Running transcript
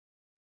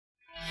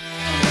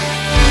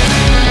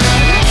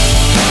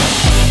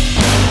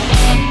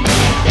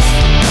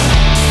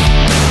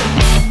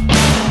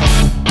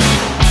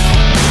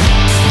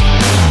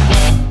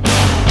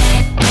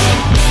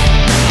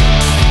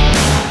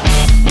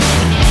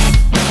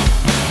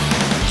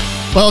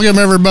Welcome,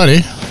 everybody,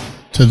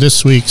 to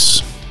this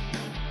week's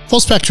Full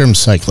Spectrum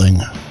Cycling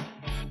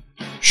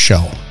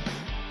Show.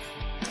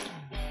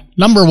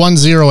 Number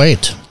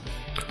 108.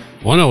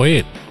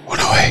 108.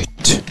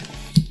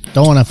 108.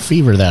 Don't want to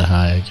fever that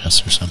high, I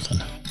guess, or something.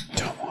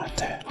 Don't want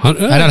that. I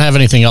don't have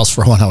anything else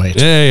for 108.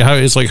 Yeah,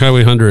 it's like Highway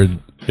 100,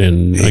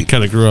 and I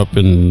kind of grew up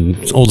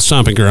in old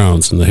stomping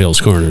grounds in the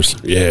Hales Corners.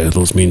 Yeah,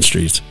 those mean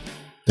streets.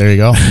 There you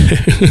go.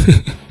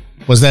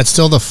 Was that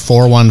still the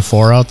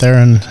 414 out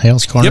there in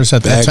Hales Corners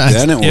at that time?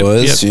 Back then it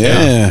was,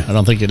 yeah. I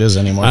don't think it is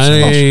anymore.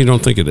 I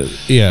don't think it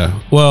is. Yeah.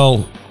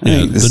 Well,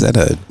 Is that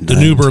the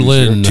New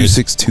Berlin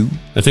 262?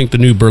 I think the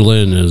New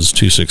Berlin is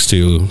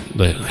 262.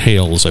 The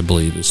Hales, I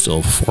believe, is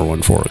still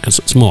 414 because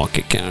it's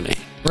Milwaukee County.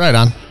 Right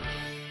on.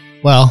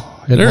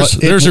 Well,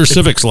 there's your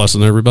civics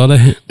lesson,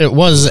 everybody. It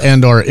was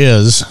and or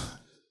is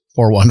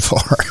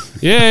 414.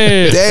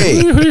 Yay!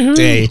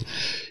 Day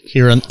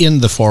here in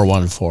the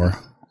 414.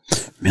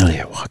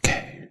 Milwaukee.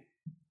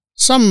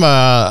 Some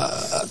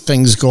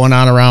things going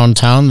on around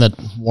town that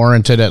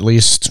warranted at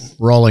least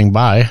rolling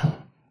by.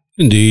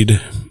 Indeed.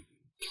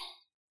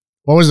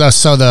 What was that?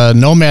 So the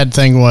Nomad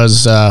thing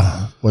was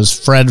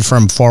Fred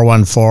from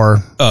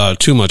 414.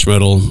 Too much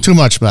metal. Too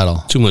much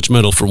metal. Too much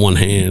metal for one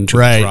hand. Too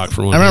much rock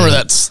for one hand. I remember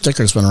that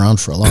sticker's been around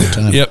for a long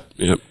time. Yep.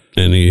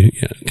 And he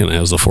kind of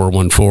has the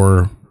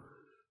 414.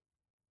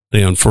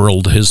 They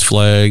unfurled his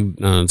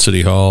flag on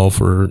City Hall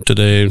for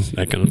today,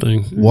 that kind of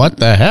thing. What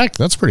the heck?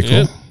 That's pretty cool.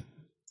 Yeah.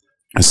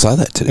 I saw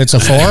that today. It's a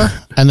 4,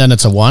 and then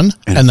it's a 1,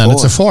 and then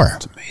it's a 4.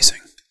 It's amazing.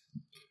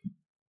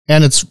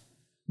 And it's,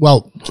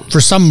 well,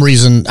 for some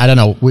reason, I don't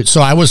know.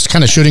 So I was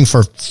kind of shooting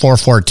for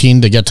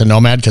 414 to get to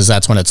Nomad because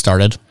that's when it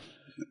started.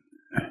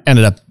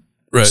 Ended up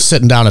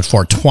sitting down at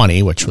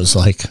 420, which was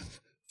like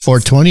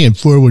 420 and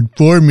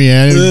 414,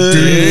 man.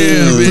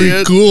 Damn,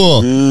 pretty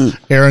cool.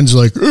 Aaron's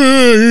like,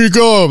 here you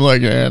go. I'm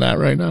like, not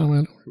right now,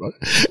 man. Don't worry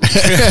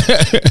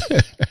about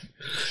it.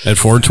 At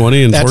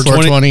 420 and At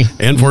 420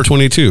 and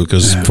 422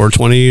 because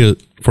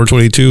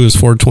 422 is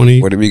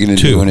 420. What are we going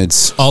to do when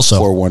it's also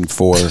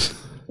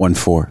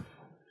 414?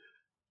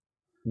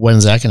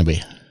 When's that going to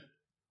be?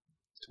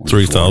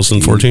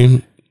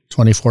 3014?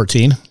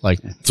 2014?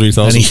 Like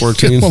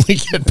 3014? When we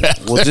get back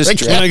We'll just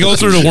Can I go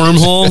through the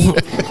wormhole?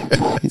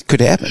 It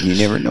could happen. You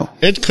never know.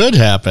 It could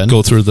happen.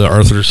 Go through the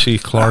Arthur C.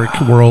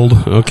 Clarke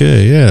world?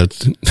 Okay, yeah.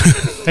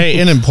 Hey,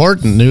 in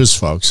important news,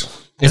 folks.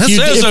 This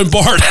is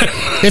important.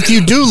 If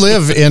you do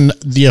live in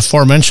the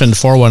aforementioned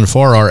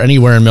 414 or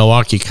anywhere in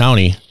Milwaukee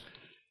County,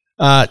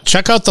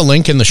 check out the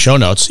link in the show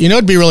notes. You know,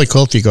 it'd be really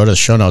cool if you go to the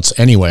show notes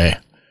anyway,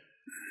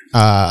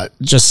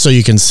 just so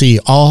you can see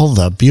all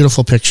the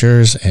beautiful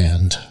pictures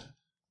and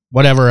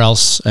whatever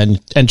else, and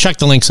check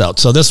the links out.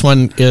 So this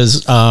one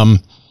is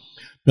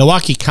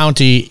Milwaukee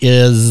County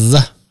is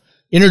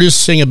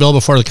introducing a bill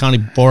before the county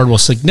board will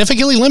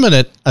significantly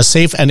limit a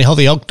safe and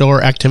healthy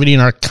outdoor activity in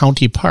our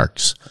county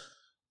parks.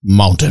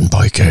 Mountain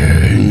biking.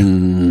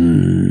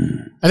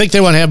 I think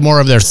they want to have more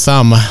of their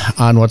thumb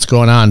on what's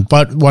going on.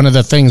 But one of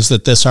the things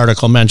that this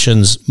article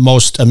mentions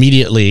most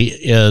immediately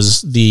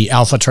is the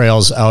Alpha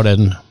Trails out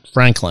in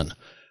Franklin,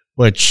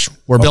 which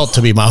were built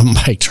to be mountain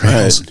bike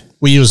trails. Right.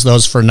 We use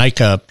those for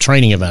NICA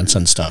training events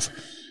and stuff.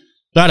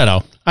 I don't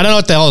know. I don't know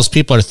what the hell those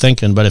people are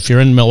thinking, but if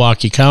you're in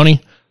Milwaukee County,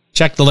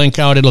 check the link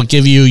out. It'll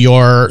give you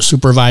your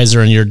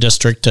supervisor in your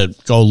district to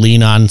go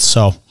lean on.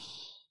 So,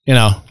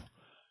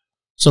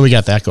 so we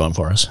got that going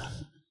for us.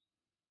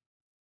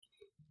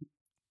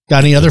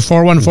 Got any other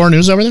 414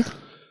 news over there?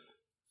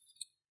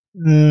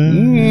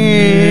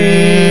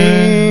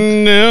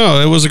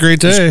 No, it was a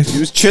great day. It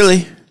was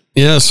chilly.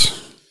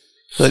 Yes.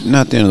 But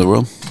not the end of the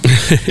world.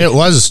 It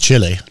was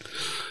chilly.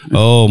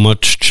 Oh,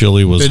 much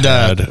chili was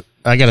had.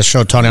 I got to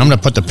show Tony. I'm going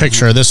to put the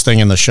picture of this thing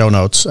in the show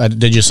notes.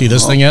 Did you see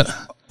this thing yet?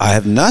 I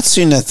have not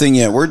seen that thing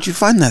yet. Where'd you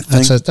find that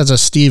thing? That's a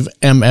Steve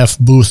M.F.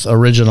 Booth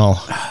original.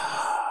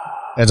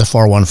 It's a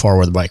 414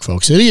 with a bike,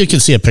 folks. You can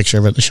see a picture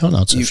of it in the show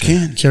notes. You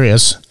can.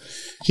 Curious.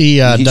 He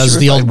does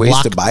the old ways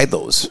to buy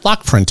those.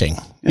 Block printing.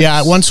 Yes.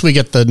 Yeah, once we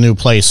get the new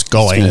place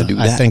going,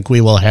 I think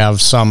we will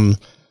have some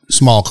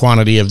small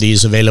quantity of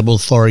these available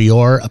for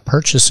your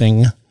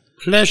purchasing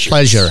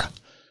pleasure.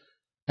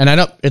 And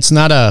it's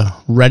not a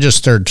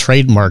registered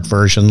trademark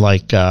version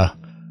like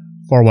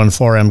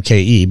 414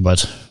 MKE,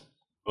 but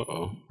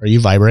are you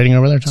vibrating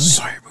over there, Tony?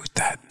 Sorry about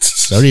that.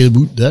 Sorry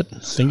about that. I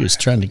think he was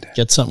trying to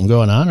get something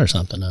going on or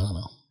something. I don't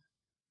know.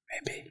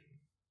 Maybe.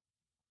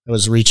 I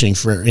was reaching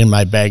in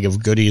my bag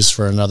of goodies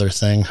for another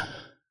thing.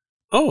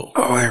 Oh,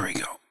 there we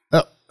go.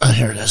 Oh,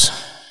 here it is.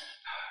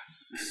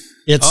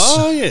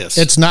 Yes.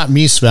 It's not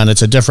me, Sven.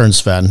 It's a different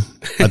Sven.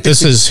 But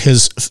this is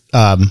his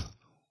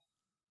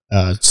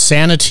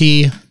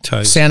sanitizer.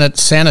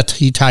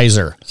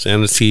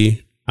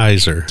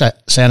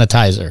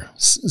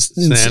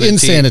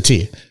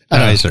 Insanity.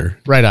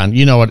 Right on.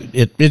 You know what?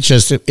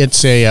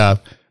 It's a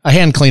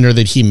hand cleaner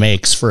that he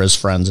makes for his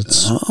friends.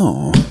 It's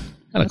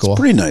kind of cool.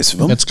 Pretty nice of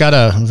him. It's got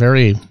a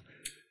very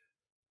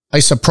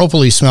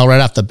isopropyl smell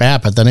right off the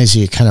bat, but then as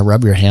you kind of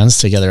rub your hands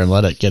together and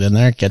let it get in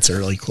there, it gets a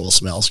really cool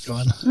smells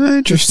going.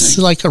 Interesting. It's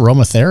like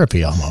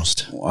aromatherapy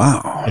almost.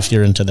 Wow. If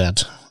you're into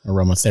that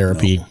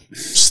aromatherapy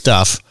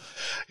stuff.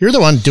 You're the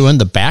one doing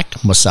the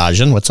back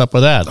massaging. What's up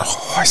with that?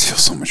 Oh, I feel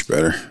so much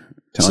better.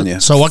 Telling you.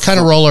 So what kind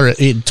of roller?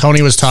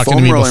 Tony was talking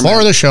to me Foam roller, before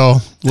man. the show.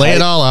 Lay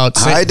it all out.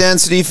 High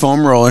density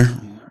foam roller.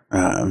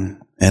 And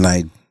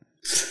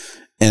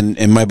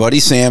my buddy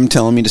Sam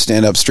telling me to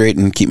stand up straight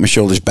and keep my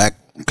shoulders back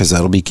because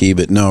that'll be key.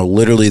 But no,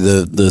 literally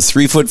the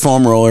 3-foot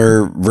foam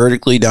roller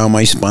vertically down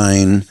my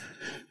spine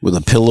with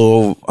a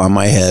pillow on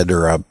my head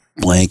or a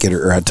blanket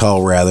or a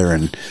towel rather,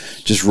 and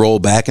just roll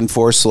back and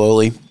forth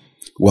slowly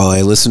while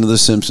I listen to The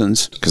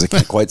Simpsons because I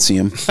can't quite see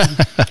him.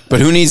 But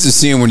who needs to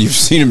see him when you've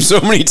seen him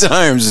so many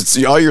times?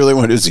 It's all you really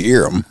want to do is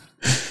hear him.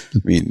 I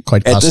mean,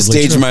 Quite at this possibly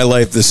stage true. of my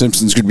life, The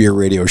Simpsons could be a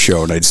radio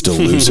show and I'd still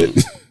lose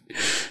it.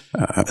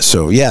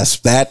 So yes,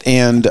 that,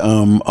 and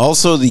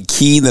also the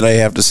key that I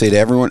have to say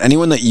to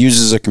anyone that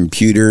uses a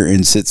computer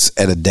and sits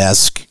at a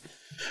desk,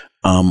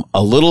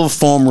 a little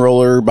foam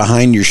roller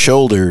behind your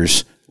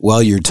shoulders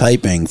while you're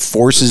typing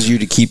forces you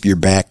to keep your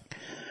back.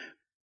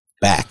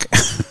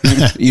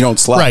 You don't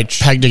slouch. Right,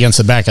 pegged against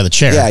the back of the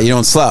chair. Yeah, you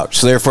don't slouch.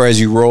 So therefore, as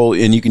you roll,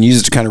 and you can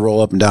use it to kind of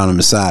roll up and down and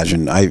massage.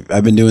 And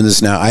I've been doing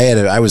this now.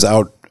 I was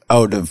out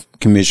of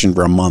commission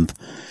for a month,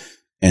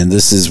 and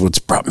this is what's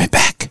brought me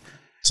back.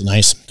 It's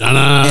nice.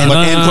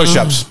 And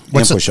push-ups.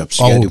 What's and it? push-ups.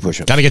 You gotta do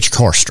push-ups. Got to get your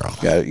core strong.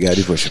 You gotta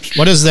do push-ups.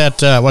 What is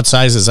that? What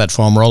size is that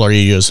foam roller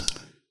you use?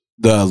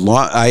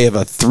 I have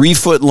a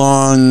 3-foot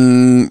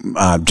long,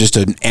 just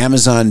an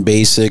Amazon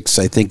Basics.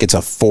 I think it's a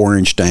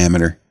 4-inch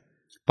diameter.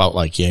 About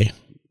like yay.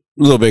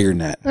 A little bigger than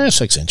that.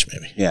 6-inch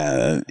maybe.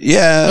 Yeah.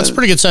 That's a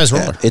pretty good size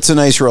roller. Yeah, it's a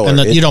nice roller.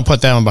 And you don't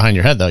put that one behind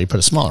your head though. You put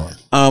a smaller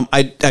one.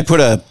 I put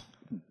a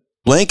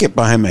blanket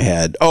behind my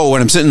head. Oh,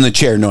 when I'm sitting in the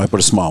chair, no, I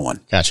put a small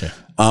one. Gotcha.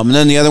 And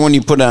then the other one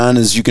you put on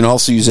is you can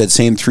also use that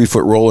same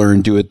 3-foot roller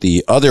and do it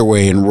the other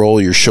way and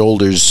roll your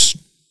shoulders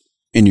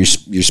and your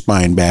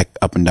spine back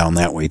up and down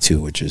that way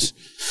too, which is.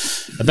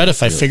 I bet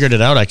if I figured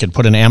it out, I could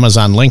put an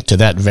Amazon link to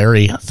that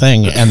very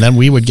thing, and then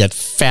we would get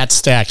fat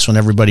stacks when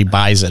everybody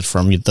buys it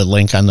from the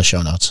link on the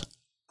show notes.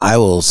 I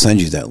will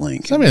send you that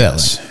link. Send me that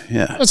link.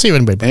 Yeah. Let's see if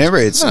anybody buys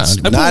it. It's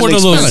I not put an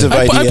expensive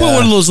idea. I put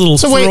one of those little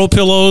wait. throw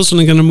pillows,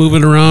 and I'm going to move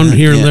it around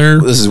here and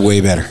there. This is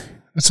way better.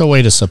 It's a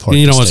way to support.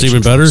 And you know the what's station,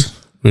 even better? folks.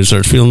 When you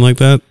start feeling like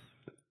that,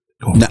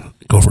 go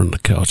over on the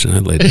couch and I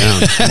lay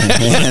down.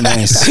 Yeah,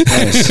 nice.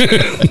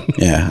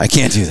 Yeah, I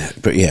can't do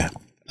that, but yeah.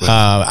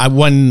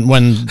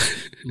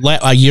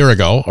 A year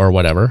ago or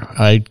whatever,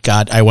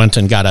 I went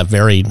and got a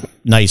very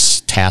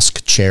nice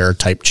task chair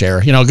type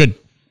chair. You know, a good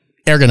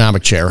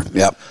ergonomic chair.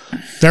 Yep.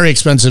 Very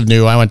expensive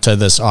new. I went to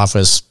this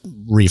office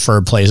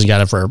refurb place and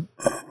got it for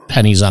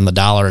pennies on the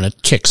dollar, and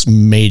it kicks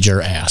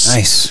major ass.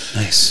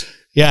 Nice.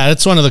 Yeah,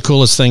 it's one of the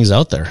coolest things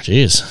out there.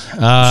 Jeez.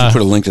 Should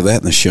put a link to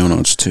that in the show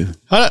notes too.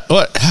 How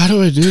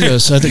do I do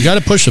this? I got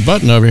to push the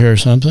button over here or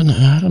something.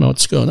 I don't know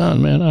what's going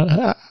on,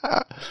 man.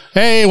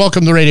 Hey,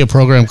 welcome to the radio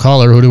program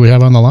caller. Who do we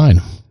have on the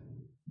line?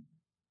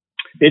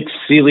 It's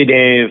Sealy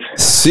Dave.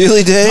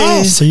 Sealy Dave.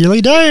 Oh,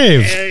 Sealy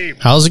Dave. Hey.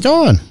 How's it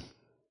going?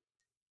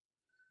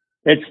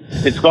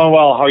 It's going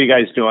well. How are you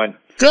guys doing?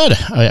 Good.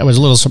 I was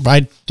a little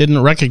surprised. I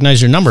didn't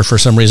recognize your number for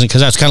some reason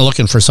because I was kind of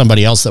looking for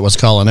somebody else that was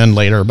calling in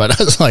later. But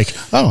I was like,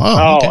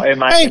 okay.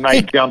 Am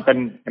I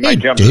jumping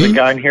the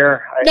gun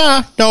here?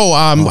 No.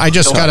 I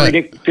just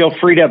feel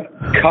free to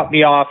cut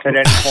me off at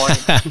any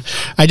point.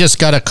 I just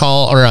got a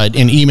call or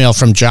an email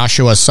from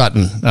Joshua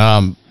Sutton.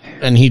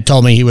 And he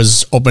told me he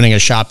was opening a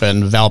shop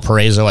in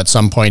Valparaiso at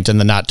some point in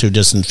the not too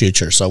distant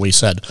future. So we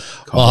said,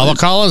 well, have a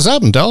call us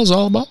up and tell us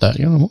all about that.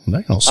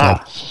 So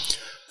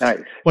nice.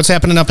 What's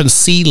happening up in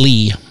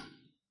Sealy?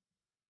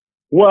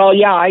 Well,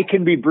 yeah, I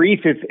can be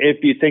brief if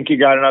you think you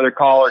got another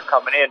caller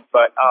coming in,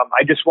 but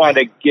I just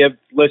wanted to give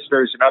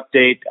listeners an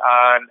update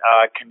on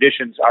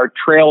conditions. Our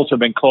trails have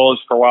been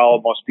closed for a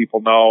while. Most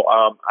people know.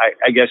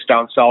 I guess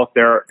down south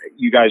there,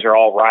 you guys are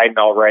all riding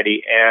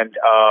already, and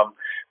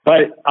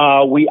but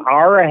we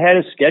are ahead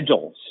of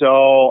schedule.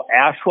 So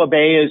Ashwa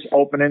Bay is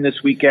opening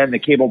this weekend. The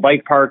Cable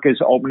Bike Park is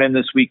opening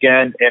this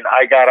weekend. And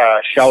I got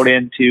a shout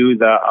into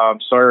the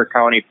Sawyer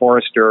County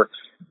Forester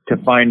to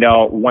find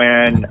out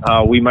when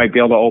we might be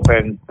able to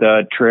open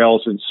the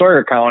trails in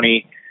Sawyer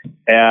County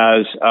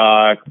as,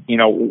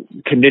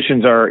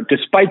 conditions are,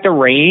 despite the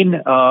rain,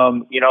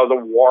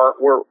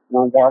 we're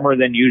warmer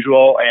than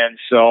usual. And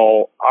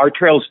so our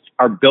trails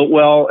are built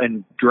well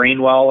and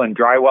drain well and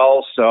dry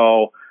well.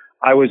 So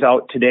I was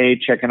out today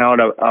checking out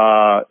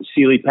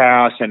Sealy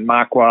Pass and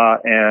Makwa,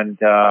 and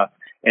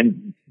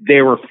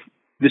they were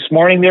this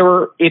morning. They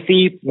were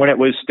iffy when it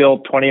was still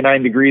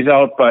 29 degrees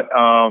out, but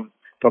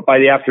by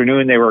the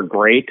afternoon they were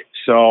great.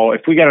 So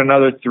if we got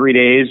another 3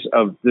 days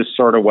of this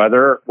sort of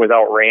weather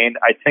without rain,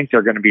 I think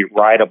they're going to be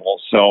rideable.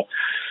 So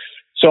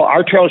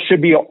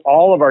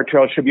all of our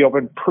trails should be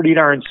open pretty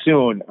darn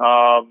soon.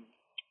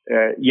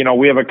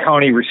 We have a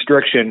county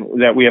restriction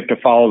that we have to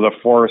follow the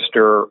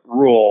forester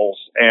rules,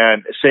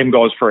 and same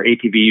goes for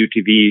ATV,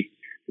 UTV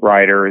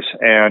riders,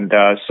 and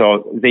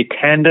so they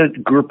tend to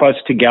group us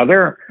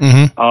together.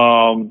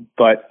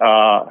 But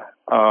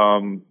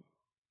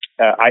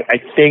I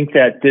think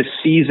that this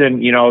season,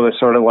 the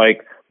sort of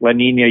like La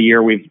Nina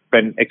year we've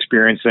been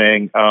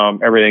experiencing,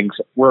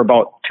 we're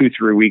about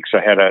 2-3 weeks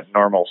ahead of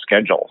normal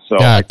schedule. So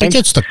yeah, I think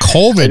it's the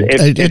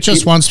COVID. It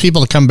just wants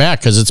people to come back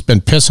because it's been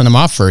pissing them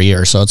off for a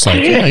year. So it's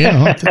like,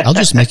 I'll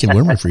just make it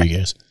warmer for you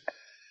guys.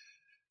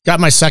 Got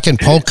my second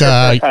poke.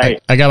 I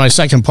got my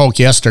second poke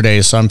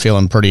yesterday, so I'm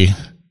feeling pretty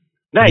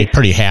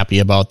happy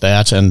about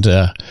that. And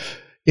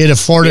it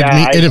afforded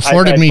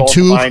me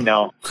two. Right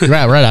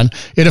on.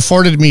 It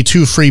afforded me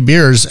 2 free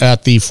beers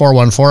at the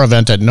 414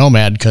 event at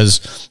Nomad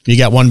because you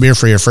got 1 beer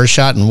for your first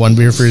shot and 1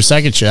 beer for your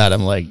second shot.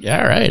 I'm like,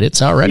 all right,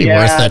 it's already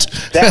worth it.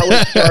 That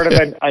was sort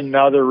of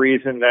another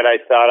reason that I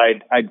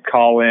thought I'd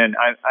call in.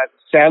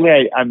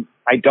 Sadly,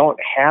 I don't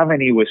have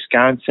any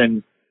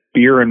Wisconsin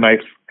beer in my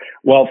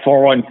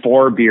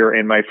 414 beer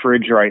in my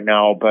fridge right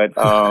now, but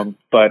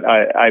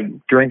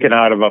I'm drinking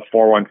out of a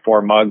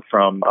 414 mug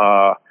from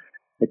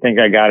I think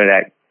I got it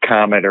at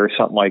Comet or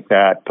something like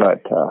that.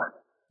 But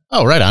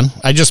oh, right on.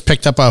 I just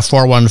picked up a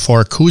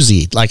 414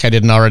 koozie, like I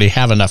didn't already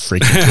have enough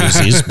freaking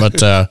koozies.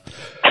 But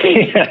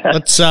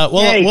let's.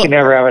 You can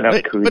never have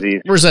enough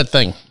koozies. Where's that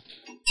thing?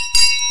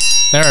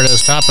 There it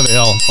is, top of the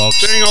hill,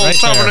 folks. Dang old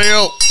top of the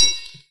hill.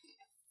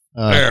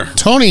 There.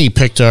 Tony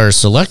picked our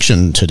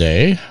selection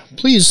today.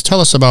 Please tell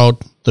us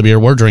about the beer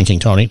we're drinking,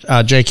 Tony.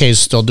 JK's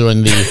still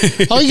doing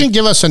the. Oh, you can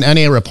give us an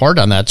NA report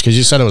on that because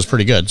you said it was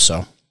pretty good.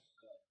 So.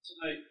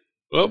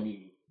 Oh,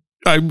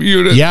 I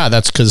muted. Yeah,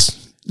 that's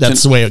because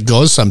that's the way it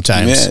goes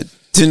sometimes. Yeah.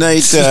 Tonight,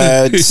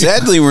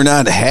 sadly, we're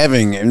not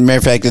having. As a matter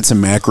of fact, it's a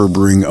Macro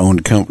Brewing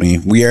owned company.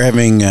 We are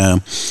having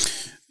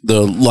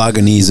the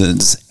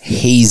Lagunitas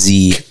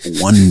Hazy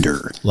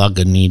Wonder.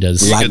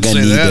 Lagunitas.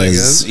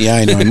 Yeah,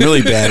 I know. I'm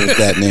really bad with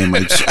that name.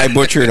 I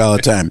butcher it all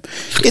the time.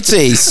 It's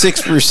a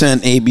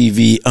 6%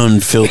 ABV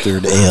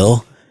unfiltered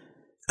ale.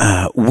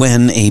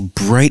 When a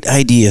bright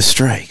idea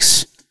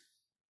strikes,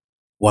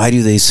 why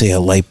do they say a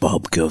light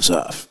bulb goes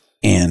off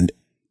and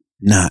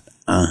not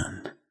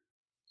on?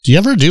 Do you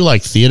ever do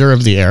like theater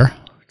of the air?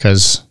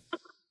 Because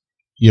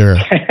your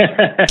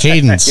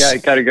cadence I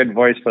got a good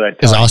voice for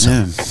that. Is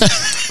awesome.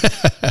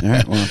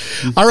 Yeah.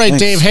 All right,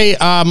 Dave. Hey,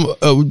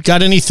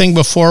 got anything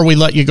before we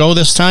let you go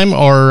this time?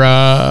 Or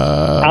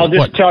I'll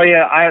just tell you,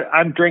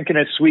 I'm drinking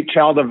a Sweet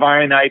Child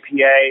Divine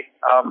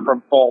IPA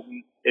from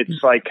Fulton.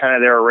 It's like kind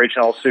of their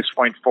original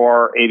 6.4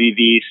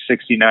 ABV,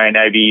 69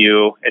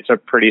 IBU. It's a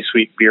pretty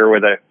sweet beer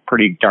with a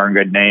pretty darn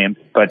good name.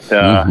 But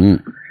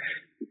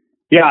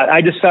yeah,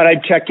 I just thought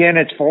I'd check in.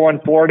 It's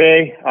 414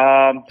 Day.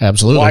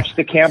 Absolutely. Watch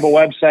the Campbell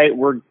website.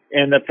 We're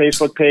in the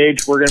Facebook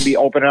page. We're going to be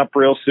opening up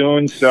real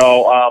soon.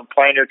 So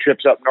plan your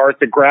trips up north.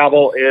 The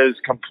gravel is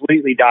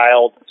completely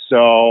dialed.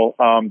 So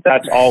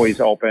that's always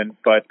open.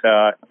 But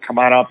come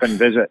on up and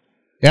visit.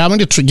 Yeah, I'm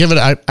going to give it.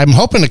 I'm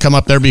hoping to come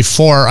up there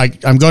before.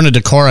 I'm going to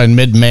Decorah in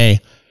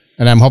mid-May,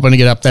 and I'm hoping to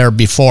get up there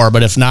before.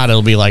 But if not,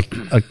 it'll be like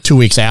 2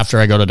 weeks after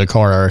I go to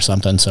Decorah or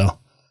something. So.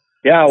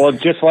 Yeah, well,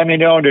 just let me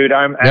know, dude.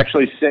 I'm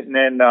actually sitting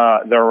in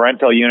the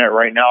rental unit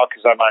right now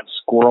because I'm on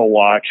squirrel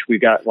watch. We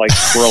got like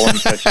squirrel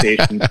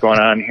infestations going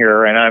on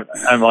here, and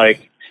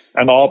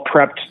I'm all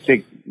prepped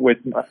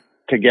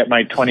to get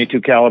my 22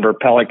 caliber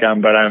pellet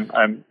gun, but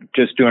I'm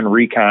just doing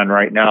recon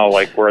right now,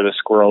 like where the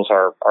squirrels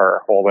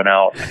are holding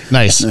out.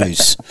 Nice.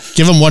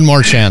 Give them one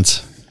more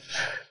chance.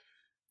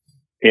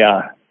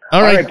 Yeah.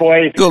 All right,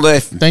 boys. Cool,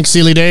 Dave. Thanks,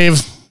 Sealy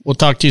Dave. We'll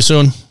talk to you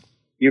soon.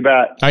 You bet.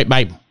 All right,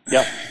 bye.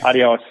 Yep.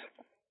 Adios.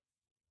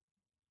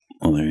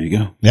 Well, there you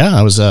go. Yeah,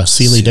 I was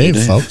Sealy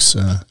Dave, folks.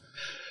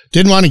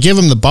 Didn't want to give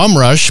him the bum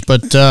rush,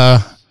 but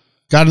got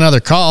another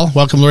call.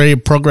 Welcome to the radio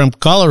program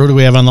caller. Who do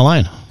we have on the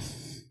line?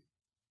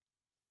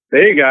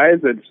 Hey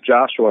guys, it's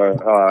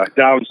Joshua,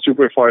 down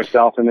super far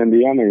south in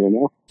Indiana, you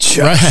know?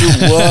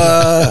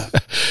 Joshua!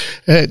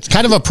 It's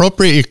kind of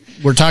appropriate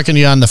we're talking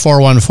to you on the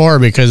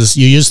 414 because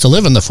you used to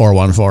live in the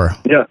 414.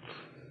 Yeah.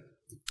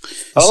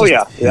 Oh,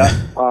 yeah.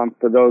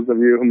 For those of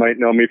you who might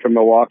know me from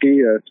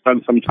Milwaukee,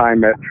 spent some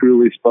time at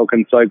Truly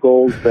Spoken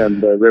Cycles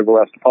and the River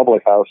West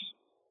Public House.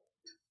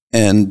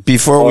 And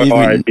before we even...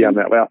 I'd be on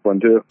that last one,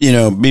 too. You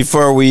know,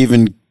 before we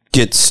even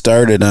get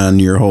started on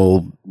your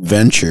whole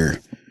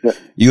venture...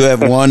 You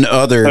have one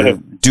other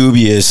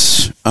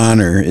dubious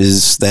honor,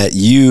 is that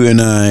you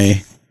and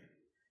I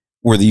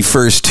were the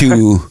first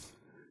two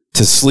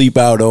to sleep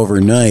out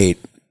overnight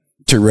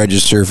to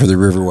register for the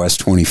River West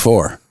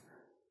 24.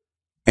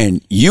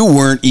 And you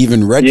weren't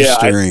even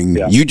registering.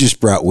 You just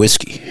brought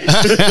whiskey.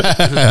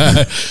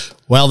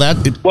 Well,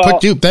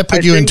 that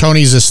put you in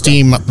Tony's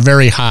esteem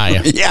very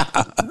high. Yeah.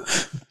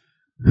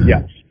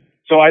 Yeah.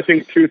 So I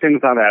think two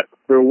things on that.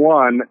 For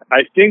one,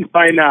 I think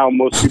by now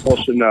most people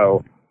should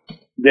know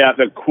that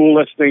the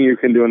coolest thing you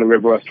can do in the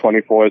River West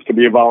 24 is to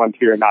be a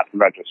volunteer, not to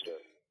register.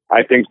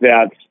 I think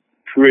that's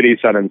pretty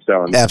set in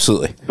stone.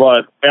 Absolutely.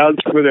 But as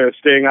for the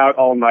staying out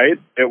all night,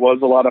 it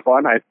was a lot of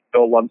fun. I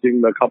still love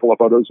seeing the couple of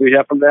photos we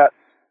have from that.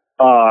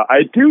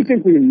 I do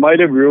think we might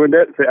have ruined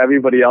it for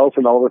everybody else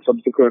in all the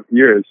subsequent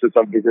years to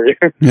some degree.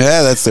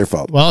 Yeah, that's their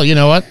fault. Well, you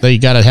know what? You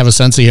got to have a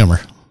sense of humor.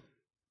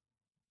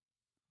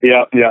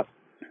 Yeah. It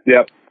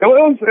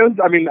was.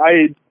 I mean,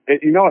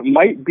 it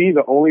might be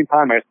the only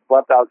time I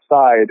slept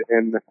outside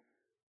in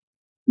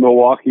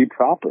Milwaukee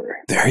proper.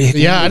 There you go.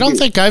 Yeah, I don't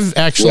think I've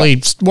actually.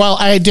 Yeah. Well,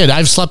 I did.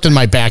 I've slept in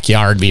my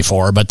backyard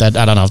before, but that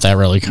I don't know if that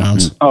really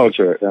counts. Oh,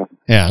 sure. Yeah.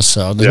 Yeah.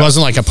 So it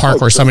wasn't like a park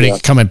where somebody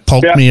could come and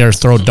poke me or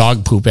throw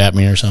dog poop at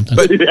me or something.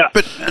 But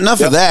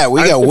enough of that.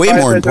 We got way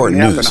more important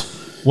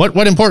news.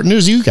 What important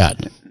news you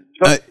got?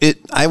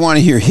 I want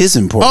to hear his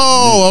important.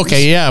 Oh,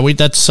 okay, yeah.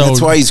 That's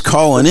why he's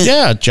calling in.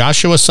 Yeah,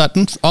 Joshua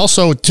Sutton.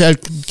 Also,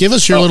 give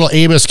us your little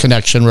ABIS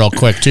connection real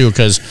quick too,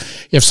 because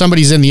if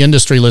somebody's in the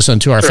industry listening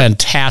to our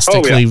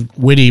fantastically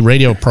witty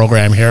radio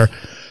program here,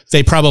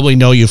 they probably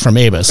know you from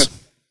ABIS.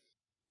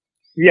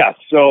 Yes.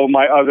 So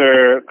my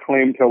other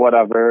claim to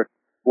whatever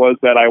was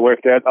that I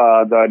worked at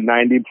the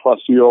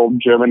 90-plus-year-old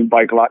German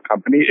bike lock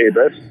company,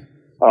 ABIS,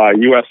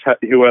 U.S.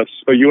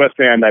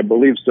 and I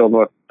believe still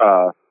North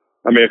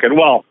American.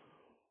 Well,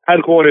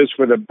 headquarters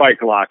for the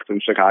bike locks in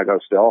Chicago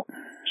still.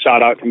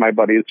 Shout out to my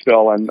buddies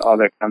Phil and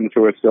other friends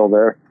who are still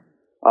there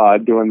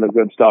doing the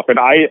good stuff. And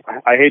I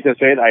hate to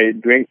say it, I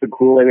drink the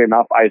Kool-Aid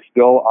enough. I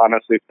still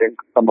honestly think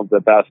some of the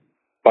best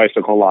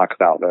bicycle locks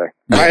out there.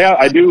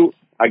 I do.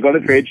 I go to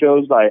trade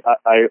shows. I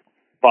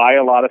buy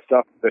a lot of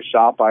stuff at the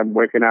shop I'm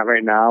working at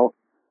right now.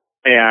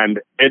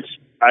 And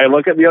I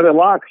look at the other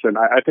locks, and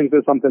I think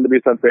there's something to be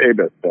said for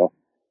ABIS still.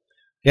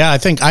 Yeah, I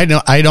think I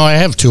know I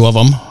have two of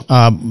them.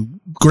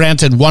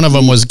 Granted, one of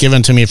them was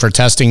given to me for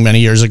testing many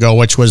years ago,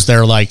 which was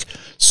their like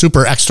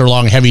super extra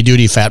long heavy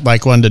duty fat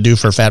bike one to do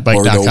for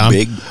fatbike.com.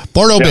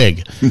 Bordeaux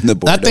Big.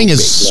 That thing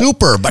is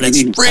super, but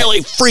it's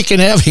really freaking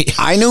heavy.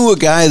 I knew a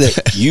guy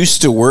that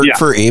used to work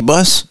for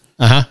ABIS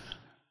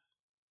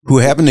who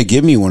happened to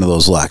give me one of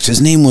those locks.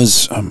 His name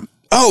was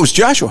it was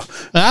Joshua.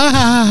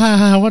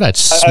 What a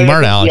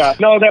smart aleck. Yeah,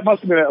 no, that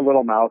must have been a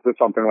Little Mouse or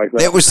something like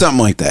that. It was something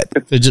like that.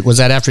 Was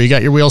that after you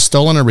got your wheels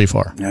stolen or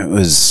before? It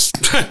was...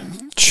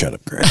 Shut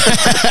up, Greg.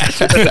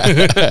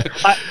 The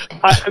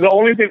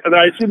only thing that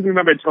I seem to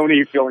remember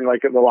Tony feeling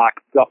like the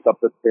lock stuffed up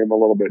this game a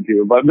little bit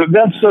too, but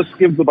that just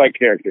gives the bike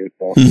character.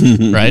 So.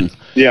 Right?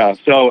 Yeah,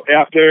 so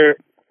after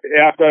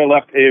I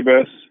left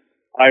ABIS,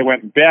 I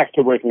went back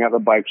to working at the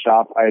bike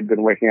shop I had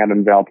been working at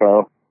in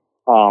Valpo.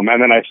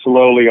 And then I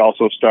slowly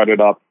also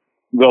started up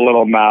the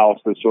Little Mouse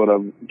and sort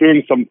of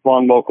doing some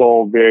fun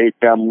local, very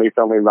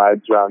family-friendly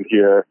rides around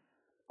here.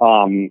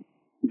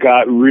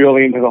 Got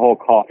really into the whole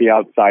coffee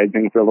outside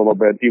thing for a little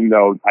bit, even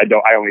though I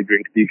only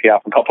drink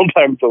decaf a couple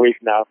times a week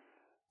now.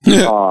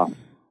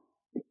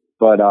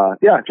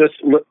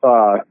 Just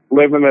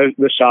living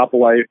the shop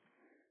life.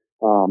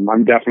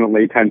 I'm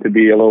definitely tend to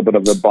be a little bit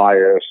of the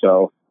buyer,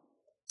 so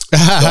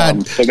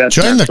that's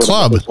join the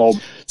club. With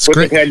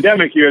the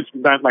pandemic here, it's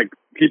been like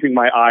keeping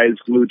my eyes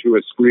glued to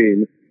a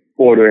screen,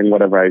 ordering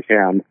whatever I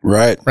can.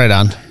 Right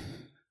on.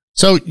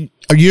 So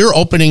you're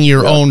opening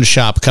your own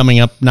shop coming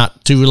up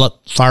not too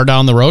far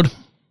down the road?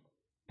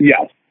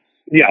 Yes.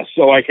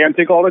 So I can't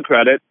take all the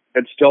credit.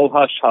 It's still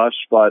hush hush,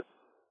 but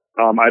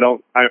I'm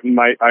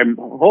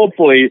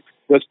hopefully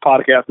this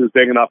podcast is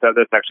big enough that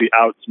this actually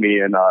outs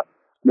me in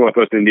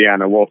Northwest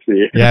Indiana. We'll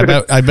see. Yeah,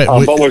 I bet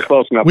but we're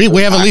close enough. We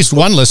have at least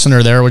one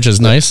listener there, which is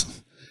nice.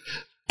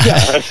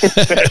 Yeah.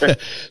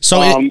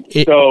 So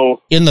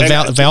in the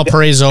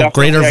Valparaiso,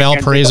 greater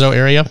Valparaiso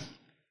area?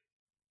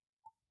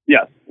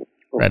 Yes.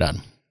 Right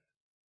on.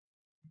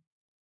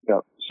 Yeah.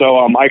 So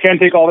I can't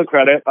take all the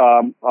credit.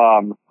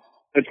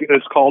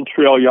 It's called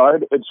Trail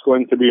Yard. It's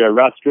going to be a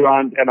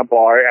restaurant and a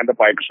bar and a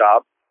bike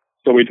shop.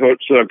 So we sort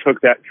of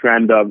took that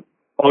trend of,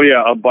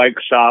 a bike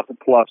shop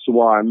plus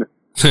one,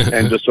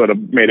 and just sort of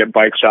made it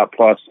bike shop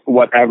plus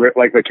whatever,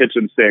 like the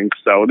kitchen sink.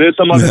 So there's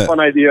some other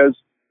fun ideas.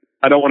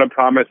 I don't want to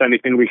promise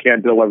anything we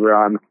can't deliver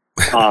on.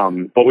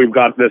 But we've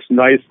got this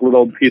nice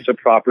little piece of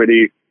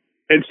property.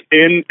 It's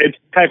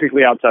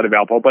technically outside of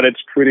Valpo, but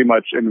it's pretty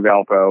much in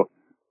Valpo.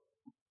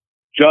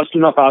 Just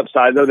enough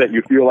outside, though, that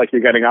you feel like you're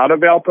getting out of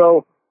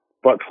Valpo,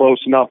 but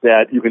close enough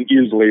that you can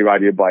easily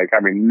ride your bike. I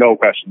mean, no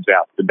questions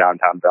asked to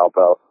downtown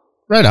Valpo.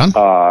 Right on.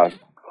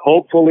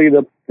 Hopefully,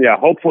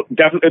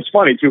 definitely, it's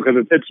funny, too,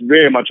 because it's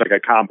very much like a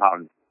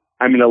compound.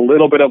 I mean, a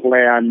little bit of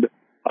land,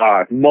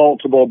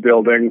 multiple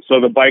buildings. So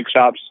the bike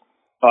shop's,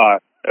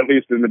 at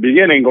least in the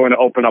beginning, going to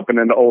open up in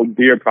an old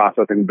beer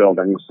processing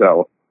building.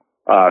 So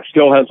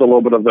still has a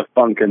little bit of the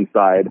funk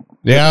inside.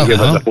 Yeah, give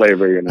it the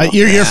flavor.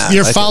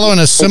 You're following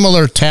a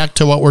similar tack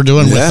to what we're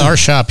doing with our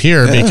shop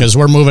here because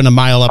we're moving a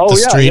mile up the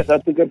street. Yeah,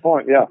 that's a good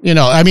point. Yeah,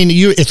 I mean,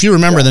 if you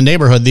remember the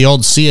neighborhood, the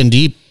old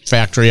C&D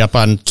factory up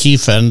on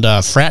Keefe and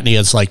Fratney,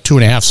 it's like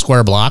 2.5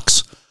 square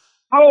blocks.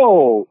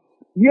 Oh,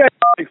 yeah, it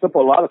takes up a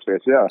lot of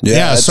space. Yeah.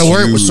 So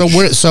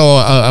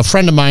a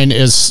friend of mine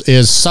is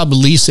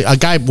subleasing.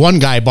 One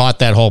guy bought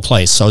that whole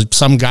place. So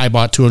some guy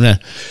bought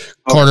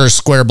quarter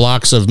square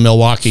blocks of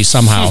Milwaukee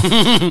somehow.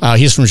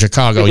 He's from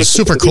Chicago. He's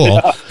super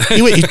cool.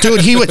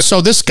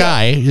 So this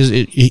guy,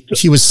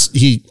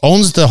 he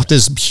owns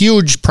this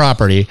huge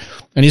property,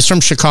 and he's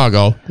from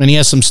Chicago, and he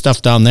has some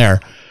stuff down there.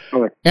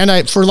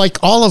 And for like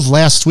all of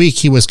last week,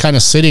 he was kind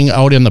of sitting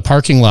out in the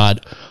parking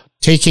lot,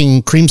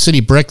 taking Cream City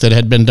brick that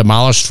had been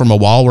demolished from a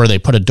wall where they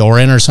put a door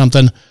in or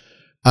something,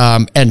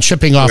 and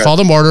chipping off all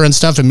the mortar and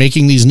stuff and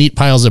making these neat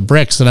piles of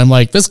bricks. And I'm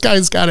like, this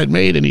guy's got it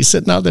made, and he's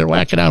sitting out there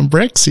whacking on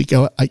bricks. He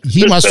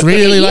must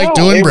really like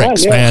doing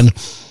bricks, man.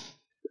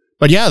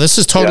 But yeah, this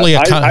is totally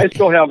I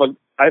still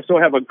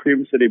have a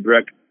Cream City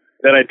brick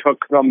that I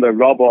took from the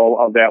rubble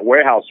of that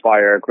warehouse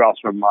fire across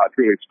from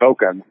Truly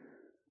Spoken.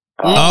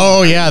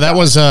 That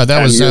was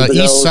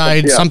East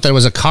Side something. It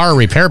was a car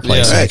repair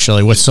place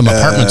actually with some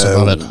apartments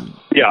above it.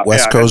 Yeah,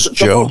 West Coast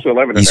Joe,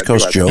 East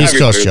Coast Joe,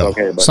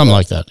 something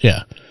like that.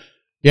 Yeah.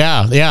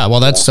 Well,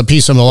 that's a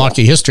piece of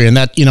Milwaukee history, and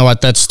that, you know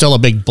what, that's still a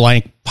big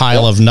blank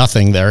pile of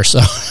nothing there. So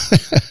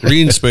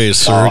green space,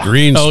 sir.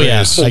 Green space. Oh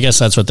yeah, I guess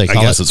that's what they call it.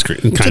 I guess it's green.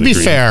 To be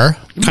fair,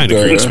 kind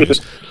of green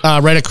space.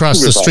 Right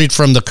across the street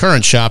from the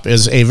current shop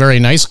is a very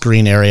nice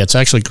green area. It's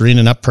actually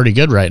greening up pretty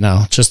good right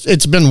now. Just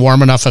it's been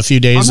warm enough a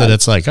few days that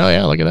it's like, oh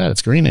yeah, look at that,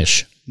 it's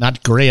greenish,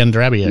 not gray and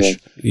drabby-ish.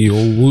 The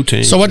old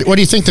Wu-Tang. So what do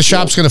you think the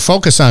shop's going to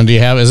focus on?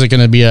 Is it going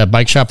to be a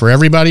bike shop for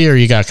everybody, or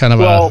you got kind of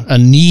a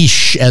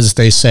niche, as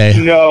they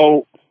say?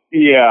 No,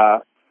 yeah.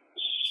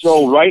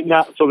 So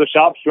the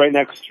shop's right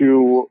next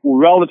to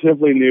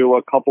relatively new,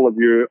 a couple of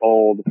year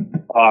old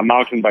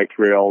mountain bike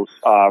trails.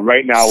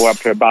 Right now we're up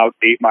to about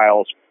 8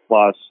 miles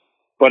plus,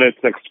 but it's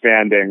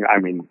expanding. I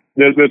mean,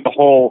 this is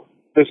all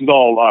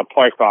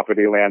park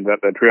property land that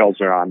the trails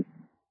are on.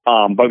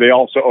 But they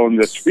also own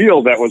this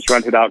field that was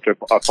rented out to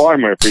a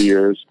farmer for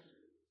years.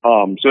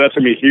 So that's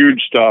going to be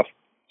huge stuff.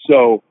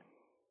 So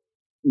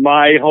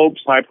my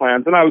hopes, my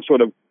plans, and I was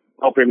sort of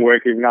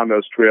working on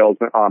those trails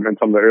in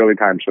some of the early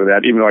times for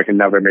that, even though I can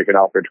never make it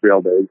out for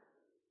trail days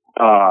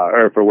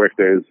or for work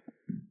days.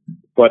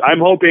 But I'm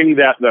hoping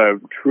that the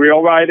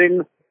trail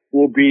riding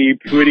will be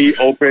pretty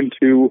open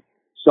to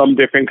some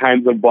different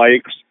kinds of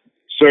bikes.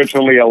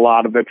 Certainly a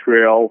lot of the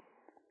trail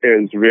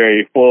is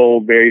very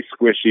full, very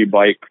squishy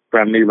bike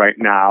friendly right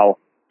now.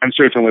 And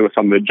certainly with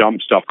some of the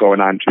jump stuff going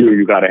on too,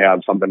 you got to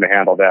have something to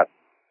handle that.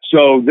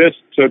 So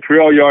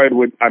Trail Yard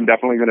I'm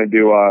definitely going to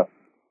do a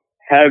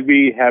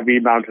heavy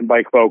mountain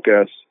bike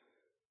focus.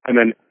 And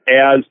then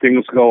as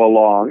things go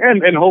along,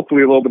 and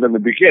hopefully a little bit in the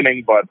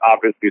beginning, but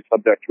obviously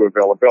subject to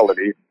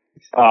availability,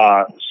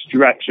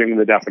 stretching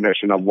the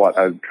definition of what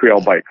a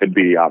trail bike could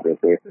be,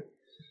 obviously.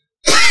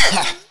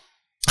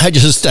 I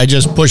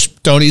just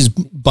pushed Tony's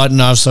button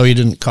off so he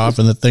didn't cough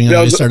in the thing, and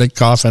I started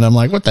coughing. I'm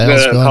like, what the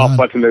hell's going on?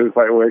 Button didn't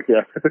quite work,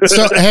 yeah.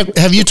 So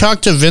have you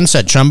talked to Vince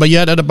at Chumba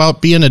yet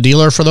about being a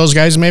dealer for those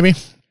guys, maybe?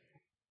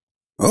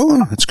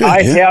 Oh, that's good.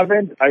 I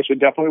haven't. I should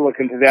definitely look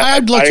into that.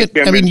 I'd look at,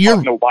 I mean,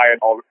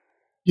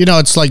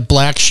 it's like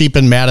Black Sheep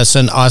in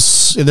Madison,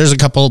 us. There's a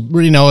couple,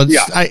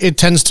 it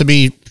tends to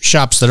be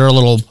shops that are a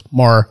little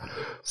more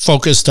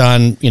focused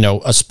on,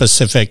 a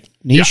specific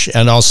niche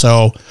and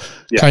also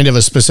kind of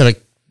a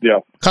specific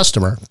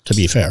customer, to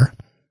be fair.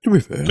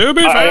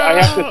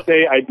 I have to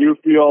say, I do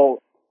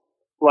feel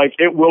like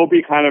it will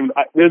be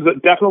there's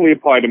definitely a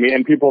part of me,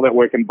 and people that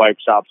work in bike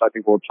shops, I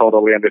think will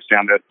totally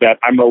understand this, that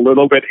I'm a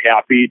little bit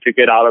happy to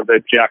get out of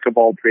the jack of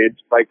all trades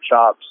bike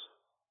shops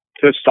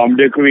to some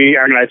degree.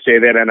 I mean, I say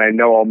that, and I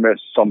know I'll miss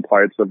some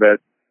parts of it.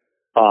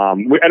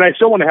 And I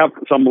still want to have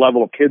some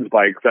level of kids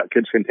bikes that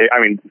kids can take. I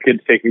mean, kids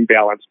taking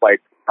balance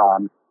bikes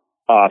on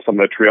some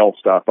of the trail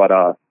stuff, but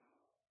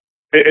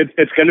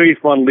it's going to be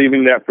fun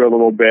leaving that for a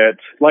little bit.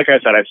 Like I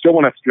said, I still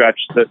want to stretch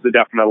the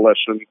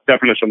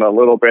definition a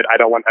little bit. I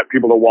don't want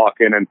people to walk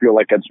in and feel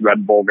like it's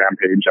Red Bull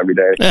Rampage every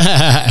day.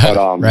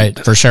 But, right,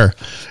 for sure.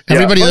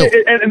 Everybody,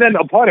 and then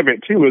a part of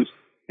it too is,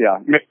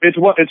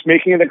 it's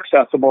making it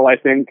accessible, I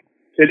think,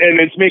 and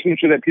it's making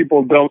sure that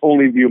people don't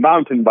only view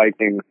mountain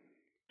biking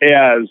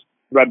as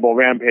Red Bull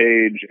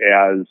Rampage,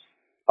 as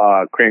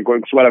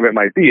Crankworks, whatever it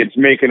might be. It's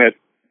making it.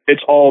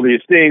 It's all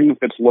these things.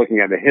 It's looking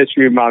at the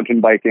history of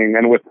mountain biking,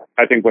 and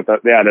I think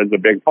that is a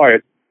big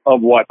part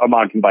of what a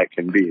mountain bike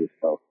can be.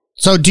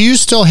 So do you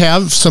still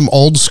have some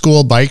old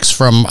school bikes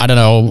from, I don't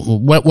know,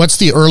 what's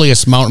the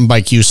earliest mountain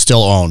bike you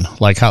still own?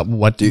 Like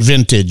what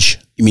vintage?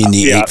 You mean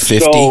the 850?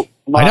 So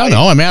I don't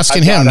know. I'm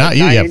asking him, not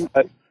you yet.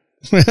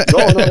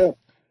 No.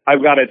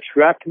 I've got a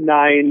Trek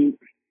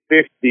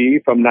 950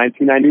 from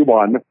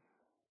 1991.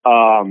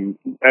 And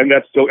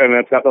that's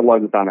got the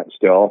lugs on it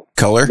still.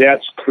 Color?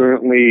 That's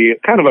currently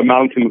kind of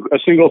a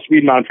single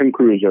speed mountain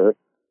cruiser.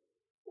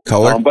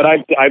 Color? But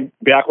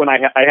back when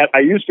I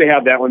used to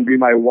have that one be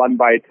my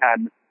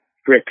 1x10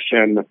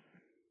 friction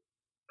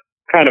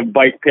kind of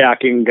bike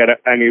packing,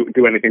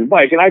 do anything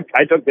bike. And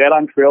I took that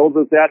on trails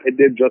as that. It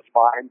did just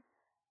fine.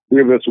 We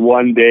have this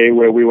one day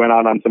where we went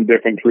out on some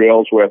different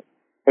trails with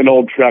an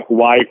old Trek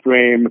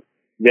Y-frame,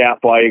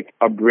 that bike,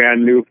 a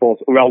brand new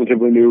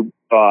relatively new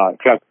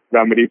Trek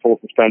Remedy full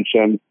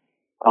suspension,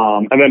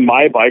 and then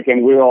my bike,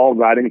 and we were all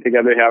riding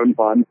together, having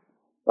fun.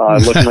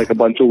 looking like a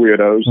bunch of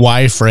weirdos.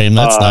 Y-frame,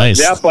 that's nice.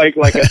 That bike,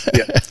 that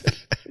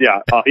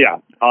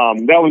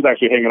one's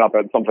actually hanging up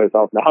at someplace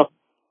else now.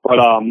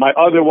 But my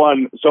other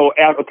one, so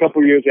a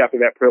couple years after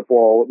that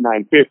purple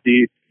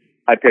 950,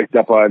 I picked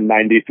up a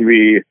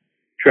 93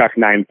 Trek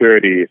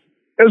 930. It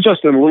was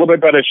just in a little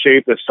bit better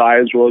shape. The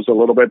size was a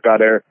little bit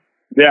better.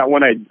 That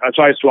when I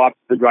swapped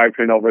the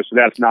drivetrain over, so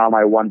that's now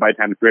my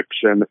 1x10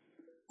 friction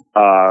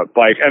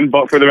bike.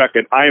 But for the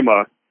record, I'm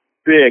a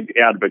big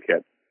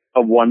advocate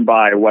of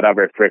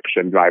 1x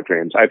friction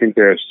drivetrains. I think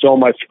they're so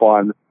much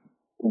fun.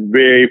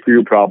 Very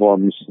few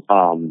problems.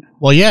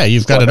 Well, yeah,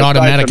 you've got an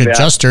automatic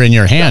adjuster in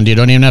your hand. You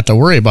don't even have to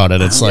worry about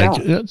it. It's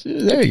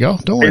there you go.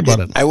 Don't worry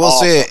about it. I will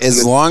say,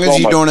 as long as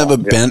you don't have a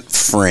bent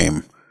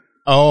frame.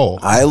 Oh,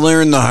 I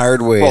learned the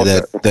hard way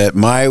that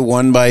my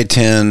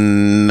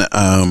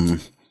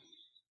 1x10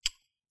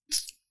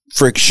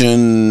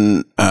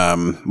 friction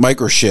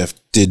microshift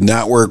did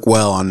not work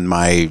well on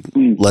my,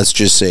 let's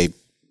just say,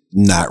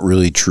 not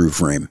really true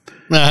frame.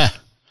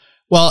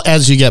 Well,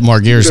 as you get more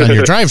gears on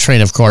your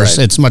drivetrain, of course,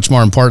 it's much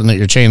more important that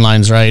your chain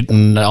line's right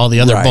and all the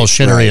other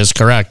bullshittery is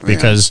correct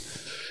because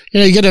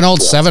you get an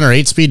old 7 or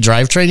 8 speed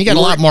drivetrain, you got a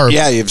lot more.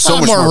 Yeah, you have so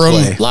much more room,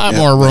 a lot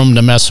more room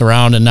to mess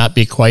around and not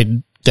be quite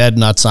dead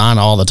nuts on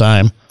all the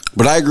time.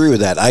 But I agree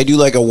with that. I do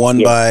like a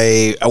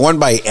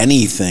 1x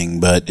anything,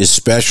 but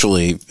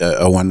especially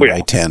a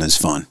 1x10 is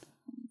fun.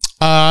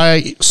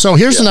 So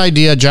here's an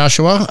idea,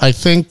 Joshua. I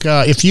think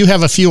if you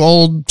have a few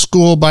old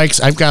school bikes,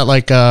 I've got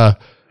like a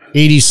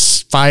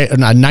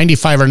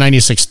 95 or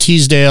 96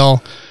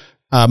 Teesdale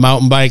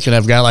mountain bike, and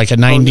I've got like a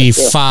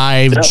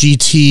 95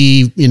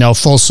 GT,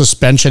 full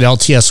suspension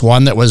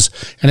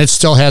LTS1 and it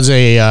still has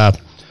a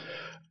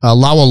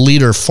Lowell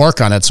leader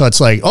fork on it. So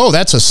it's like,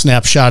 that's a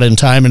snapshot in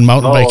time in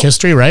mountain bike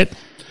history, right?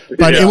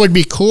 But it would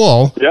be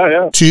cool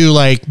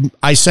to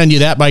I send you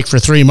that bike for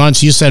 3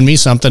 months, you send me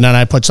something, and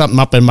I put something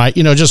up in my,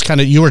 just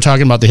kind of, you were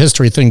talking about the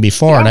history thing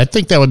before, and I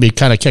think that would be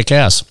kind of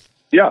kick-ass.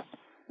 Yeah.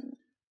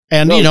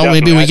 And,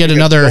 maybe we get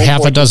another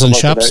half a dozen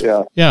shops.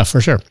 Yeah,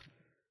 for sure.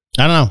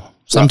 I don't know.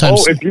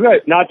 Sometimes. If you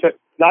guys, not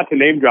to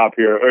name drop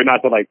here, or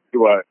not to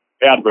do a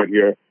advert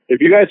here,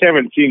 if you guys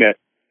haven't seen it,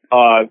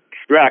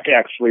 Trek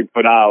actually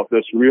put out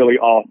this really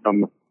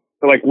awesome,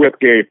 with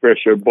Gary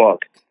Fisher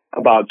book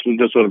about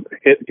just sort of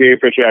hit Gary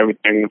Fisher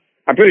everything.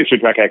 I'm pretty sure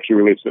Trek actually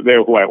released it.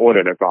 They're who I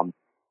ordered it from.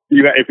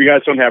 If you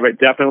guys don't have it,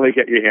 definitely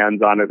get your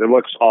hands on it. It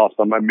looks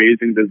awesome.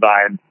 Amazing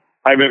design.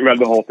 I haven't read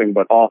the whole thing,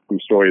 but awesome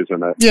stories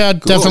in it. Yeah,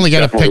 definitely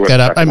got to pick that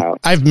up.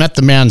 I've met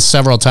the man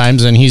several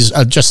times, and he's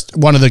just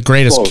one of the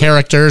greatest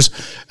characters.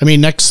 I mean,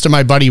 next to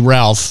my buddy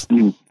Ralph,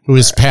 who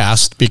is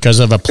passed because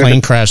of a plane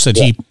crash that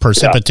he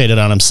precipitated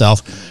on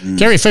himself.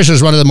 Gary Fisher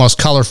is one of the most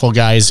colorful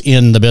guys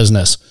in the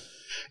business.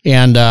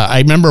 And I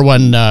remember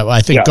when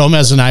I think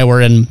Gomez and I were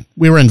in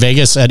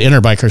Vegas at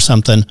Interbike or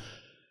something,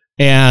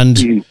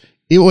 and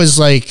it was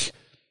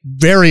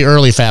very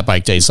early fat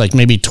bike days,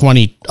 maybe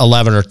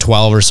 2011 or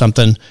 12 or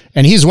something.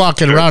 And he's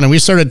walking around, and we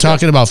started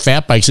talking about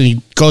fat bikes, and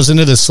he goes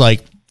into this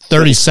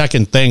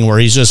 30-second thing where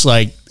he's just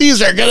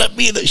these are gonna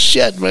be the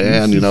shit,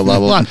 man, blah blah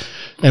blah.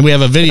 And we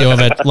have a video of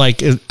it. I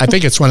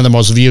think it's one of the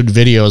most viewed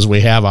videos we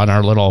have on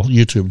our little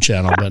YouTube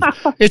channel. But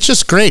it's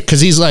just great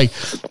because he's like,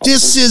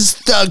 "This is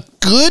the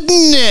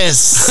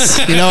goodness,"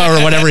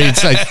 or whatever.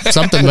 It's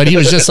something. But he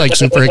was just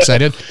super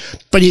excited.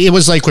 But it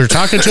was we were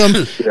talking to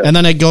him, and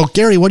then I go,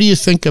 "Gary, what do you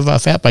think of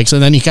fat bikes?"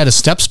 And then he kind of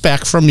steps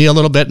back from me a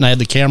little bit, and I had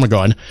the camera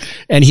going,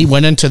 and he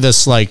went into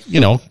this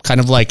kind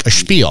of like a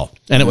spiel,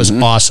 and it was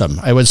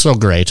awesome. It was so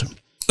great.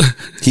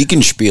 He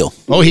can spiel.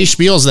 Oh, he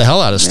spiels the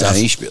hell out of stuff.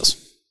 Yeah, he spiels.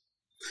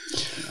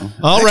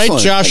 All right,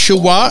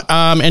 Joshua.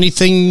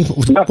 Anything?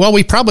 Well,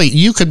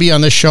 you could be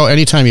on this show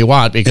anytime you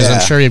want because I'm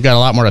sure you've got a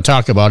lot more to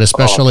talk about,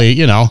 especially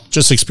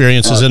just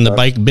experiences in the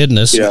bike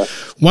business. Yeah.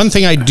 One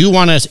thing I do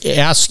want to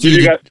ask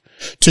you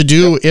to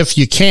do, if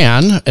you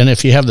can, and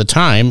if you have the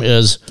time,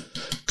 is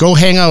go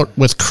hang out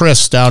with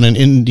Chris down in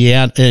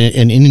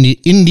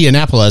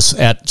Indianapolis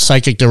at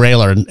Psychic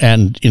Derailleur,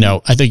 and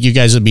I think you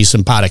guys would be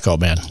simpatico,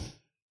 man.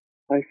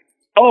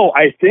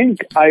 I think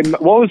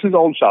what was his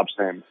old shop's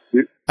name?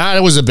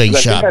 It was a big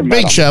shop.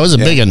 Big shop. It was a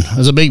big one. It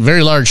was a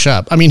very large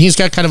shop. I mean, he's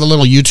got kind of a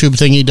little YouTube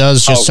thing he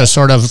does, just a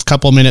sort of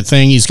couple-minute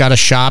thing. He's got a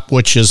shop,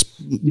 which is,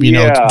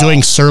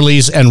 doing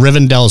Surly's and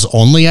Rivendell's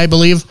only, I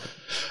believe.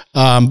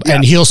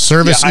 And he'll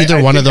service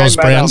either one of those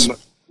brands.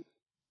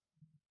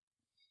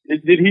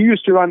 Did he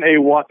used to run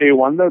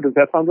A1 though? Does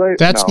that sound right?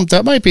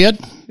 That might be it.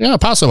 Yeah,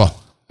 possible.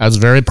 That's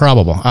very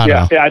probable. I don't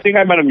know. Yeah, I think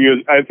I met him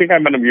years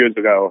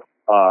ago.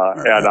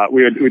 And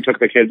we took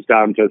the kids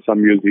down to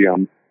some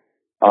museum.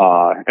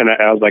 And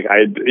I was like,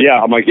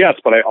 I'm like, yes,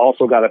 but I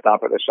also got to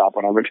stop at the shop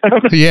when I'm in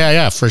town.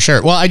 Yeah, for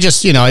sure. Well, I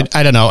just,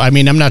 I don't know. I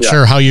mean, I'm not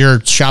sure how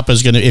your shop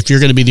is if you're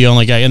going to be the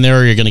only guy in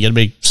there, or you're going to get a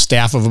big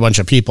staff of a bunch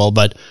of people,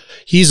 but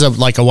he's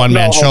like a one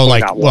man No, show. hopefully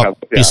Like, not. well,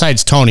 Yeah.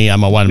 besides Tony,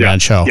 I'm a one man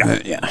show.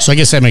 Yeah. So I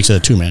guess that makes it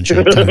a 2-man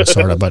show, kind of,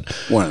 sort of. But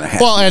 1.5.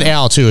 well, and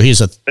Al too.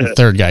 He's a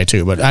third guy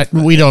too. But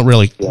we don't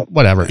really,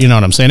 whatever. You know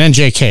what I'm saying? And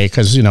JK,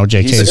 because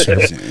JK's here.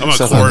 I'm a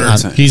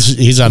quarter.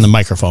 He's on the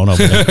microphone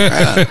over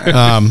there.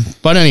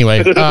 But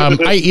anyway,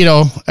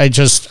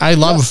 I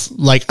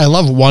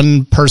love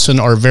one person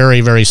or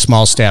very, very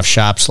small staff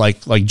shops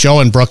like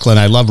Joe in Brooklyn.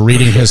 I love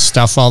reading his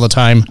stuff all the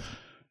time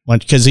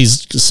because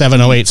he's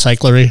 708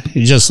 Cyclery.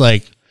 He's just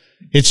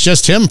it's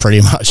just him pretty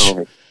much.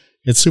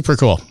 It's super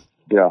cool.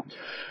 Yeah.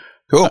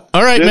 Cool.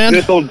 All right, man.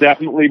 This will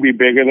definitely be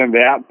bigger than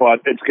that, but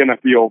it's going to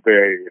feel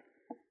very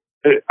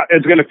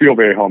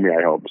homey,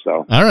 I hope.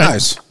 So. All right.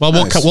 Nice. Well,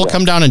 Nice. we'll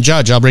come down and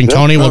judge. I'll bring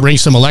Tony. We'll bring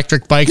some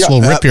electric bikes. We'll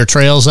rip your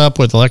trails up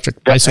with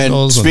electric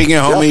bicycles. And speaking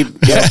of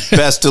homie,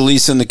 best to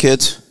Lisa and the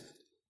kids.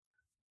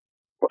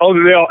 Oh,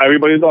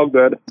 everybody's all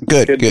good.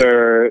 Good. Kids Good.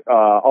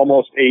 are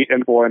almost 8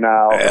 and 4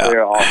 now. Yeah.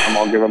 They're awesome.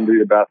 I'll give them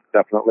the best,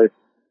 definitely.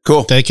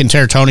 Cool. They can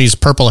tear Tony's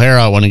purple hair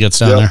out when he gets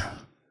down there.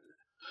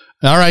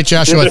 All right,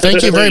 Joshua.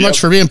 Thank you very much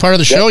for being part of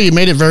the show. You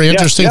made it very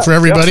interesting for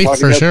everybody,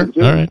 for sure.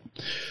 All right.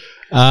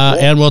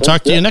 And we'll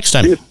talk to you next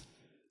time.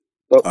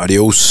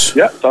 Adios.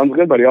 Yeah, sounds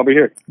good, buddy. I'll be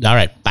here. All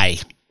right. Bye.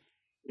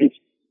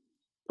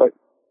 Bye.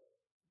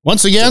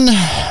 Once again,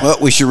 Well,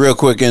 we should real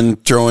quick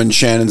throw in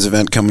Shannon's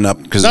event coming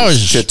up because there's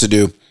shit to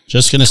do.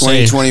 just going to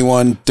say,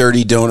 2021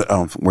 Dirty Donut.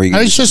 Oh, where you?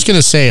 I was just going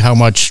to say how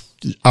much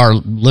our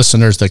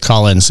listeners that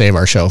call in save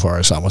our show for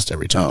us almost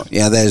every time. Oh,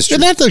 yeah, that is true.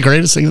 Isn't that the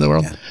greatest thing in the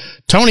world? Yeah.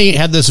 Tony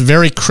had this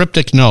very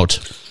cryptic note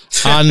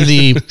on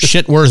the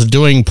shit worth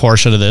doing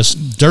portion of this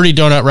Dirty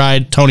Donut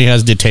Ride. Tony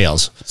has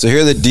details. So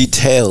here are the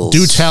details.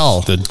 Do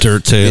tell. The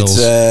dirt tails.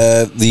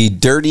 It's the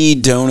Dirty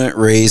Donut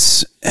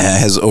Race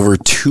has over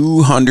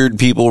 200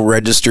 people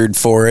registered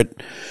for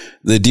it.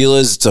 The deal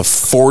is it's a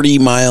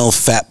 40-mile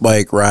fat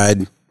bike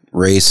ride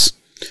race.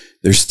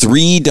 There's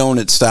 3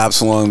 donut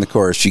stops along the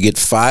course. You get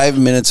 5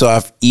 minutes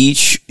off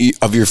each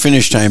of your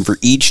finish time for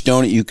each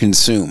donut you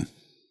consume.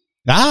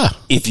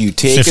 If you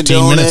take a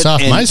 15 minutes donut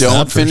off my and stop,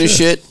 don't for finish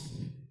sure. it,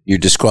 you're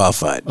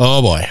disqualified.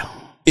 Oh, boy.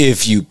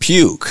 If you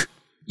puke,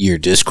 you're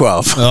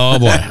disqualified. Oh,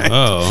 boy.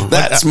 Oh.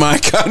 That's my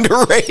kind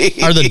of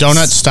race. Are the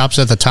donut stops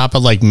at the top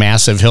of like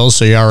massive hills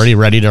so you're already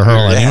ready to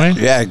hurl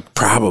anyway? Yeah,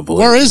 probably.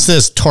 Where is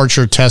this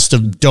torture test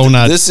of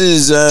donut? This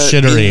is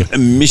shittery.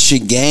 in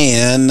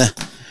Michigan.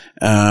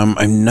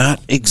 I'm not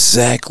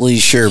exactly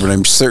sure, but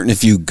I'm certain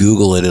if you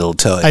Google it, it'll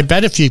tell you. I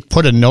bet if you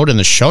put a note in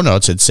the show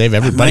notes, it'd save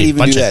everybody a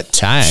bunch of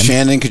time.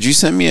 Shannon, could you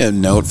send me a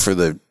note for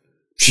the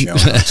show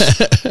notes?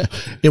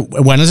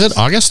 When is it?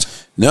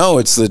 August? No,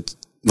 it's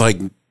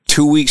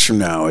 2 weeks from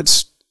now.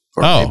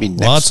 Maybe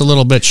next. Well, that's a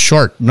little bit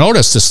short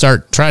notice to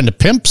start trying to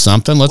pimp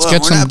something. Let's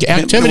get some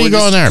activity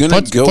going there.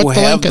 Put the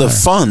link in there.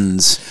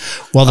 funds.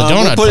 Well, the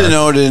donut. We'll put a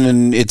note in,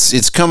 and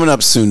it's coming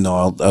up soon,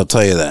 though. I'll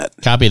tell you that.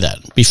 Copy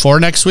that. Before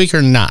next week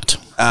or not?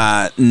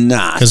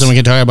 Not. Because then we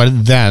can talk about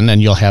it then,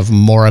 and you'll have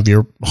more of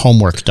your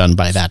homework done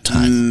by that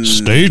time.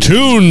 Stay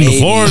tuned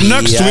for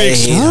next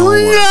week's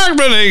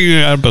happening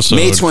episode.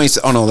 May 20th.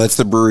 Oh, no, that's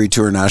the brewery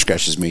tour in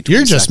Oshkosh is May 22nd.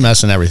 You're just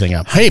messing everything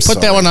up. Hey, put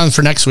that one on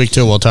for next week,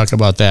 too. We'll talk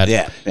about that.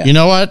 Yeah. You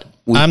know what?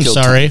 I'm killed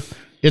sorry. time.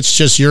 It's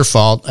just your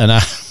fault, and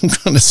I'm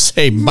going to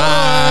say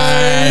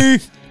bye.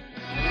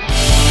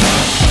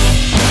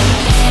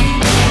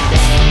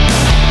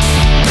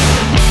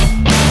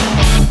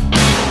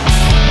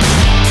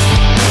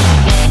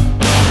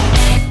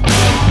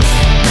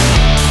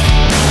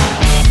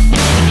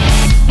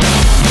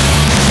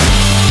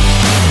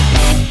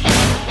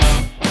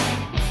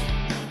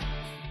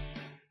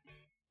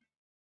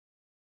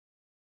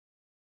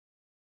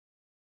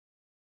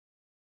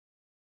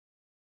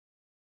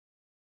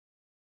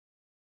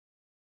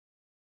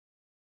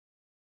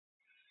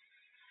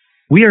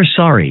 We are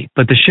sorry,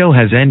 but the show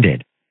has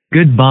ended.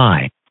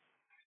 Goodbye.